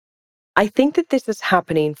I think that this is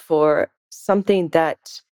happening for something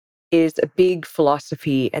that is a big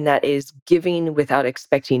philosophy, and that is giving without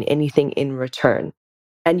expecting anything in return.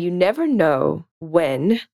 And you never know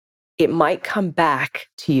when it might come back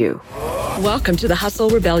to you. Welcome to the Hustle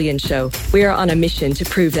Rebellion Show. We are on a mission to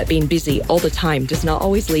prove that being busy all the time does not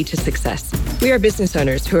always lead to success. We are business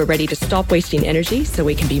owners who are ready to stop wasting energy so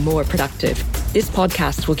we can be more productive. This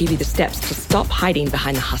podcast will give you the steps to stop hiding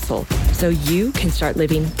behind the hustle so you can start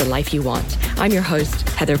living the life you want. I'm your host,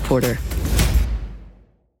 Heather Porter.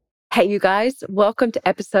 Hey, you guys, welcome to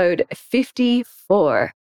episode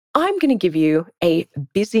 54. I'm going to give you a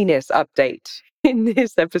busyness update in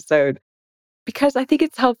this episode, because I think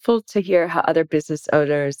it's helpful to hear how other business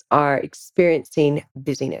owners are experiencing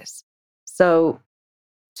busyness. So,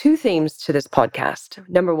 two themes to this podcast.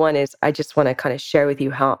 Number one is I just want to kind of share with you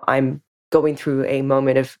how I'm going through a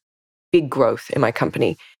moment of big growth in my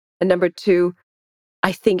company. And number two,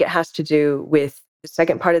 I think it has to do with the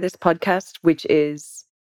second part of this podcast, which is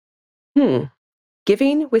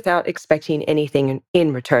giving without expecting anything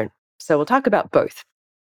in return. So we'll talk about both.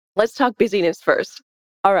 Let's talk busyness first.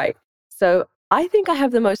 All right. So I think I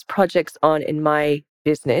have the most projects on in my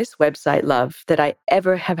business, Website Love, that I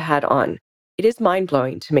ever have had on. It is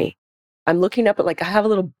mind-blowing to me. I'm looking up at I have a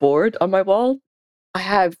little board on my wall. I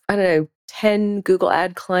have, 10 Google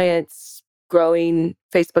ad clients, growing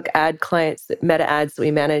Facebook ad clients, Meta ads that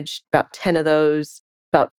we manage, about 10 of those,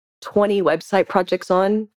 about 20 website projects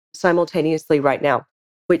on simultaneously right now,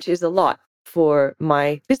 which is a lot for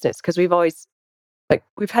my business because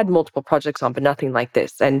we've had multiple projects on, but nothing like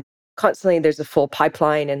this. And constantly there's a full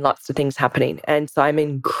pipeline and lots of things happening. And so I'm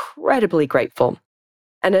incredibly grateful.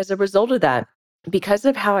 And as a result of that, because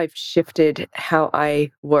of how I've shifted how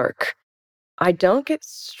I work, I don't get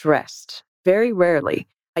stressed very rarely.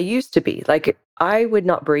 I used to be I would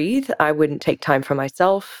not breathe. I wouldn't take time for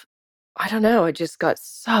myself. I don't know. I just got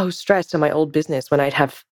so stressed in my old business when I'd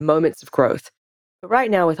have moments of growth. But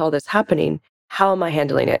right now, with all this happening, how am I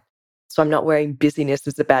handling it? So I'm not wearing busyness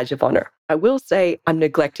as a badge of honor. I will say I'm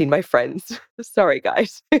neglecting my friends. Sorry,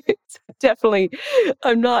 guys. It's definitely,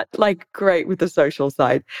 I'm not great with the social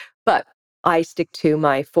side, but I stick to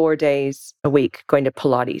my 4 days a week going to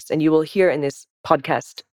Pilates. And you will hear in this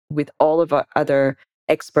podcast with all of our other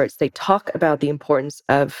experts, they talk about the importance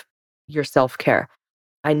of your self-care.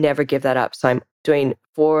 I never give that up. So I'm doing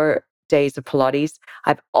 4 days of Pilates.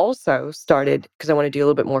 I've also started, because I want to do a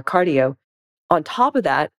little bit more cardio, on top of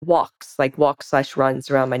that, walks/runs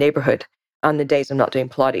around my neighborhood on the days I'm not doing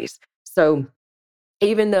Pilates. So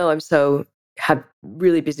even though have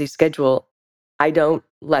really busy schedule, I don't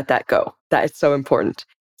let that go. That is so important.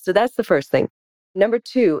 So that's the first thing. Number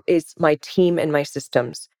two is my team and my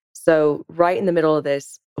systems. So right in the middle of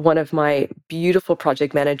this, one of my beautiful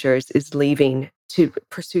project managers is leaving to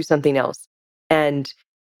pursue something else. And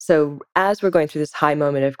so as we're going through this high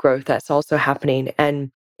moment of growth, that's also happening.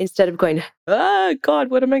 And instead of going, oh God,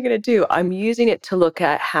 what am I going to do? I'm using it to look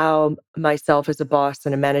at how myself as a boss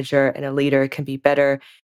and a manager and a leader can be better.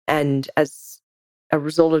 And as a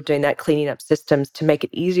result of doing that, cleaning up systems to make it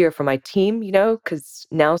easier for my team, because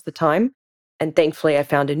now's the time. And thankfully, I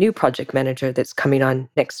found a new project manager that's coming on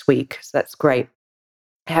next week. So that's great.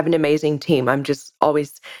 I have an amazing team. I'm just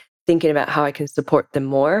always thinking about how I can support them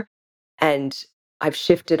more. And I've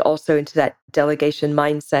shifted also into that delegation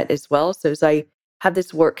mindset as well. So as I have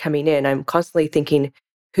this work coming in, I'm constantly thinking,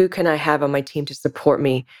 who can I have on my team to support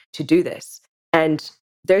me to do this? And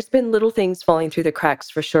there's been little things falling through the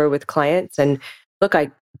cracks for sure with clients. And look,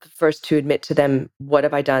 I'm the first to admit to them, what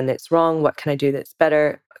have I done that's wrong? What can I do that's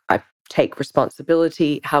better? I take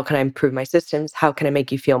responsibility. How can I improve my systems? How can I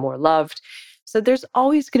make you feel more loved? So there's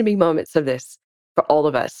always going to be moments of this for all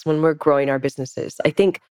of us when we're growing our businesses. I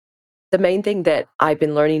think the main thing that I've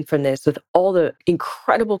been learning from this, with all the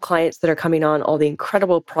incredible clients that are coming on, all the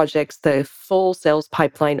incredible projects, the full sales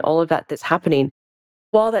pipeline, all of that that's happening,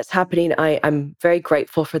 while that's happening, I'm very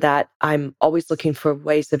grateful for that. I'm always looking for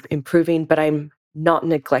ways of improving, but I'm not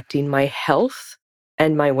neglecting my health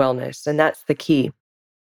and my wellness. And that's the key.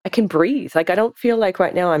 I can breathe. I don't feel like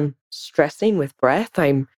right now I'm stressing with breath.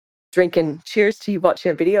 I'm drinking, cheers to you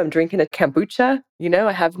watching a video, I'm drinking a kombucha.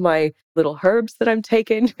 I have my little herbs that I'm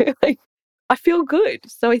taking. I feel good.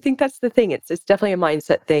 So I think that's the thing. It's definitely a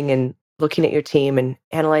mindset thing, and looking at your team and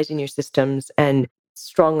analyzing your systems, and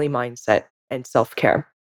strongly mindset and self-care.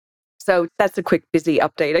 So that's a quick busy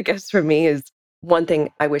update, I guess, for me. Is one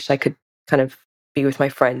thing I wish I could kind of be with my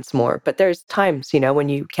friends more, but there's times, when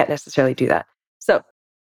you can't necessarily do that. So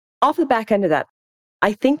off the back end of that,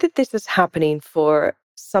 I think that this is happening for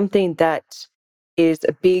something that is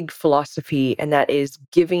a big philosophy, and that is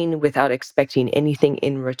giving without expecting anything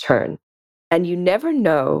in return. And you never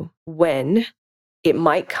know when it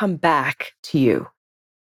might come back to you.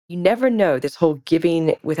 You never know, this whole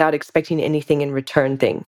giving without expecting anything in return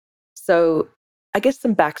thing. So, I guess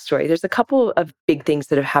some backstory. There's a couple of big things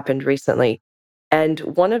that have happened recently. And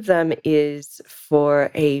one of them is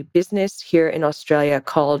for a business here in Australia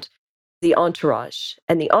called The Entourage.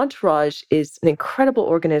 And The Entourage is an incredible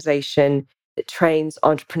organization that trains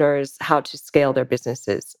entrepreneurs how to scale their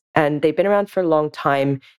businesses. And they've been around for a long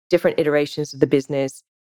time, different iterations of the business.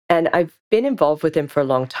 And I've been involved with them for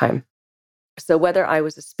a long time. So whether I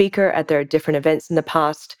was a speaker at their different events in the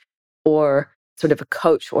past or sort of a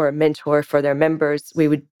coach or a mentor for their members, we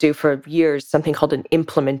would do for years something called an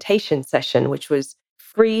implementation session, which was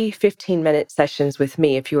free 15-minute sessions with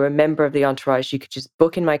me. If you were a member of the Entourage, you could just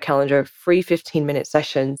book in my calendar free 15-minute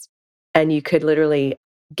sessions, and you could literally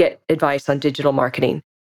get advice on digital marketing,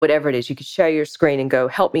 whatever it is. You could share your screen and go,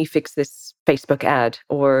 help me fix this Facebook ad,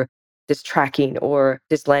 or this tracking, or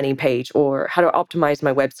this landing page, or how to optimize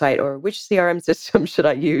my website, or which CRM system should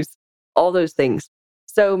I use, all those things.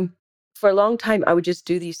 So for a long time, I would just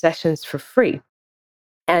do these sessions for free.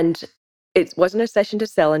 And it wasn't a session to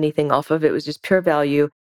sell anything off of, it was just pure value.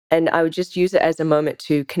 And I would just use it as a moment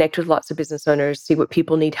to connect with lots of business owners, see what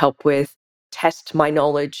people need help with, test my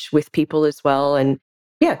knowledge with people as well. And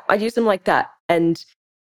yeah, I'd use them like that. And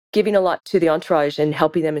giving a lot to the Entourage and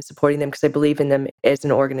helping them and supporting them because I believe in them as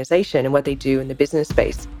an organization and what they do in the business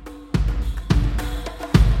space.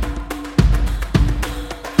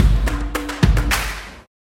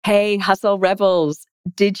 Hey, Hustle Rebels.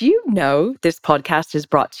 Did you know this podcast is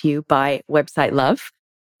brought to you by Website Love?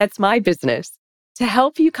 That's my business. To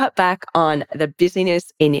help you cut back on the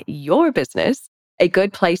busyness in your business, a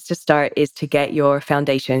good place to start is to get your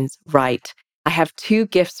foundations right. I have 2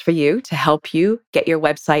 gifts for you to help you get your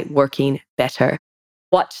website working better.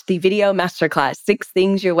 Watch the video masterclass, 6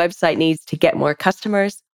 things your website needs to get more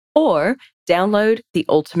customers, or download the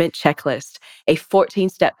ultimate checklist, a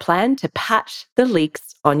 14-step plan to patch the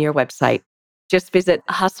leaks on your website. Just visit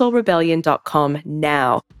hustlerebellion.com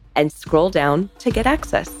now and scroll down to get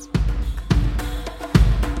access.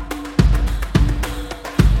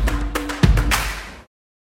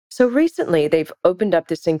 So recently, they've opened up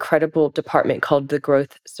this incredible department called the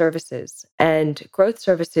Growth Services. And Growth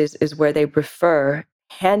Services is where they refer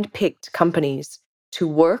hand-picked companies to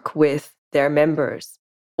work with their members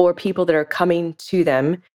or people that are coming to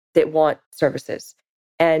them that want services.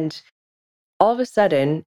 And all of a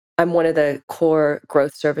sudden, I'm one of the core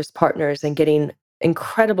growth service partners and getting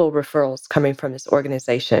incredible referrals coming from this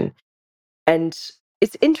organization. And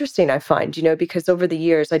it's interesting, I find, because over the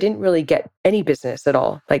years, I didn't really get any business at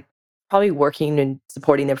all, like probably working and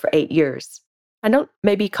supporting them for 8 years. I know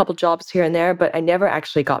maybe a couple jobs here and there, but I never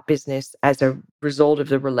actually got business as a result of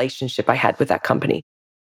the relationship I had with that company.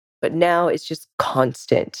 But now it's just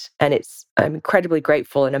constant, and I'm incredibly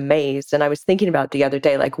grateful and amazed. And I was thinking about the other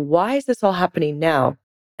day, like, why is this all happening now?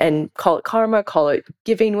 And call it karma, call it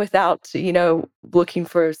giving without, looking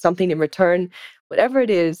for something in return, whatever it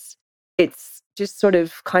is, it's just sort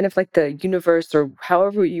of kind of like the universe, or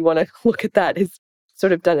however you want to look at that, is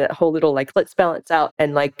sort of done a whole little like, let's balance out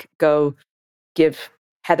and like go give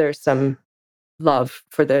Heather some love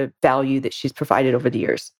for the value that she's provided over the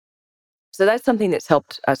years. So that's something that's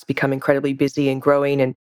helped us become incredibly busy and growing.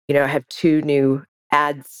 And, I have 2 new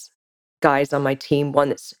ads guys on my team, one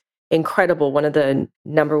that's incredible, one of the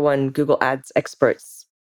number 1 Google Ads experts,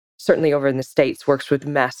 certainly over in the States, works with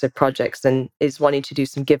massive projects and is wanting to do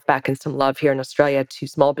some give back and some love here in Australia to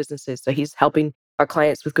small businesses. So he's helping our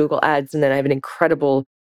clients with Google Ads. And then I have an incredible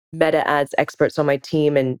Meta Ads experts on my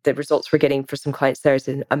team, and the results we're getting for some clients there is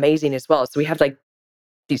amazing as well. So we have like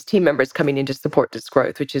these team members coming in to support this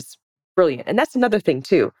growth, which is brilliant. And that's another thing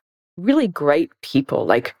too. Really great people,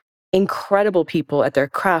 like incredible people at their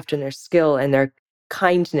craft and their skill and their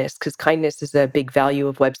kindness, because kindness is a big value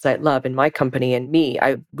of Website Love in my company and me.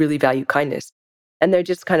 I really value kindness. And they're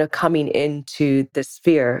just kind of coming into the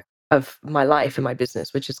sphere of my life and my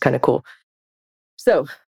business, which is kind of cool. So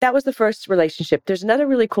that was the first relationship. There's another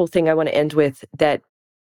really cool thing I want to end with that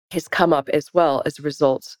has come up as well as a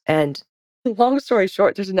result. And long story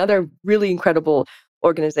short, there's another really incredible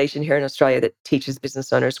organization here in Australia that teaches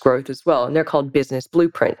business owners growth as well. And they're called Business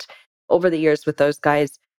Blueprint. Over the years with those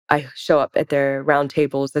guys, I show up at their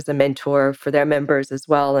roundtables as a mentor for their members as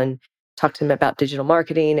well and talk to them about digital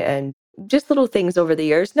marketing and just little things over the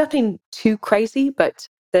years. Nothing too crazy, but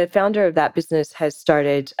the founder of that business has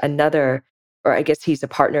started another, or I guess he's a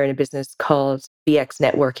partner in a business called BX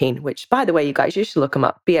Networking, which, by the way, you guys, you should look them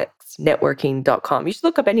up, bxnetworking.com. You should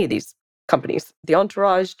look up any of these companies. The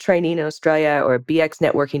Entourage training in Australia or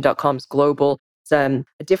bxnetworking.com's global. It's a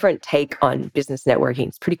different take on business networking.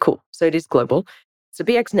 It's pretty cool. So it is global. So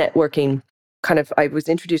BX Networking, I was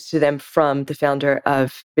introduced to them from the founder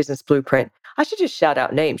of Business Blueprint. I should just shout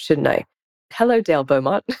out names, shouldn't I? Hello, Dale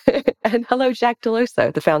Beaumont. And hello, Jack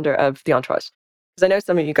Deloso, the founder of The Entourage. Because I know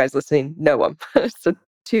some of you guys listening know him. So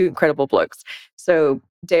two incredible blokes. So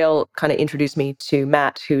Dale kind of introduced me to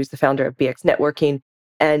Matt, who's the founder of BX Networking.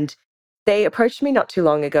 And they approached me not too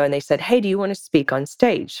long ago and they said, hey, do you want to speak on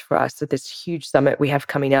stage for us at this huge summit we have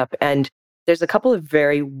coming up? And there's a couple of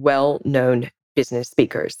very well-known business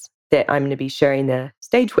speakers that I'm going to be sharing the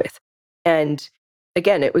stage with. And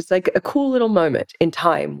again, it was like a cool little moment in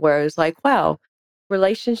time where I was like, wow,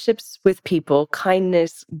 relationships with people,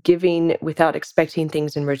 kindness, giving without expecting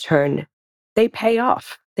things in return, they pay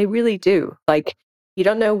off. They really do. Like, you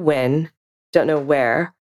don't know when, don't know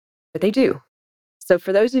where, but they do. So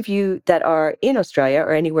for those of you that are in Australia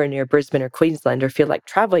or anywhere near Brisbane or Queensland or feel like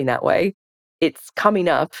traveling that way, it's coming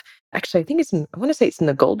up. Actually, I want to say it's in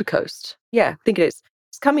the Gold Coast. Yeah, I think it is.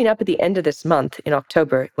 It's coming up at the end of this month in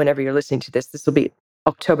October, whenever you're listening to this. This will be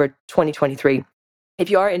October 2023. If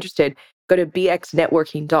you are interested, go to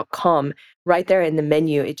bxnetworking.com. Right there in the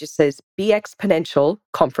menu, it just says BXponential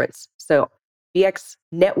Conference. So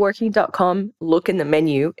bxnetworking.com, look in the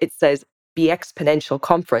menu, it says BXponential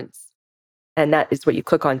Conference. And that is what you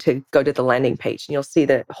click on to go to the landing page. And you'll see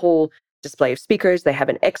the whole display of speakers. They have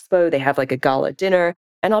an expo, they have like a gala dinner,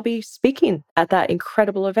 and I'll be speaking at that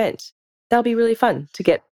incredible event. That'll be really fun to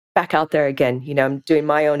get back out there again. You know, I'm doing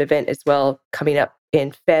my own event as well coming up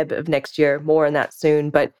in Feb of next year. More on that soon.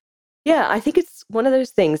 But yeah, I think it's one of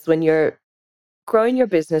those things when you're growing your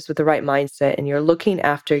business with the right mindset and you're looking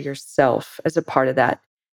after yourself as a part of that.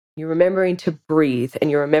 You're remembering to breathe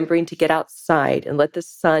and you're remembering to get outside and let the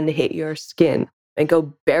sun hit your skin and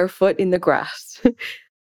go barefoot in the grass.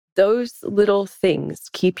 Those little things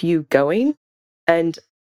keep you going. And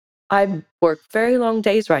I work very long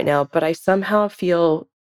days right now, but I somehow feel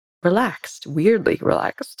relaxed, weirdly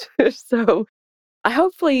relaxed. So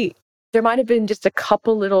hopefully there might have been just a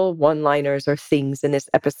couple little one-liners or things in this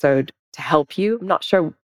episode to help you. I'm not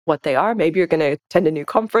sure what they are. Maybe you're going to attend a new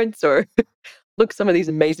conference or look some of these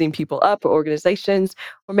amazing people up or organizations,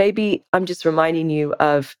 or maybe I'm just reminding you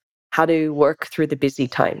of how to work through the busy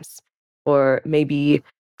times, or maybe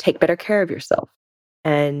take better care of yourself.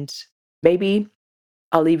 And maybe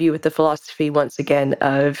I'll leave you with the philosophy once again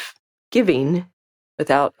of giving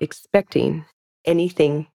without expecting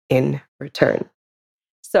anything in return.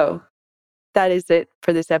 So that is it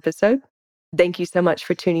for this episode. Thank you so much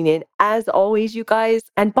for tuning in. As always, you guys.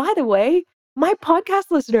 And by the way, my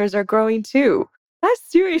podcast listeners are growing too. That's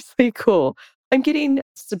seriously cool. I'm getting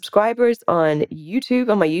subscribers on YouTube,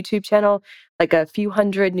 on my YouTube channel, like a few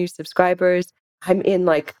hundred new subscribers. I'm in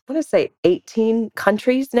I want to say 18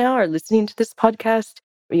 countries now are listening to this podcast.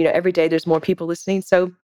 You know, every day there's more people listening.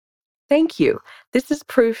 So thank you. This is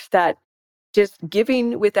proof that just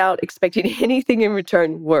giving without expecting anything in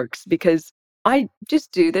return works, because I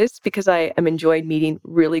just do this because I am enjoying meeting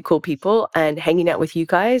really cool people and hanging out with you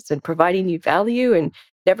guys and providing you value, and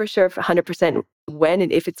never sure if 100% when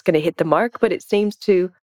and if it's going to hit the mark, but it seems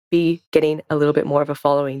to be getting a little bit more of a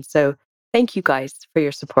following. So thank you guys for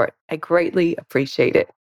your support. I greatly appreciate it.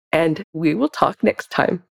 And we will talk next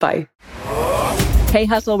time. Bye. Hey,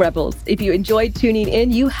 Hustle Rebels. If you enjoyed tuning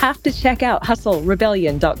in, you have to check out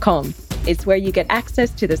hustlerebellion.com. It's where you get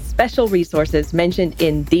access to the special resources mentioned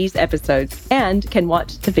in these episodes and can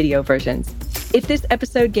watch the video versions. If this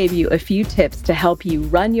episode gave you a few tips to help you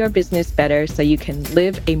run your business better so you can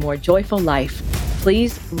live a more joyful life,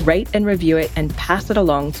 please rate and review it and pass it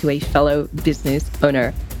along to a fellow business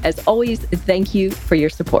owner. As always, thank you for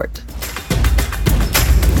your support.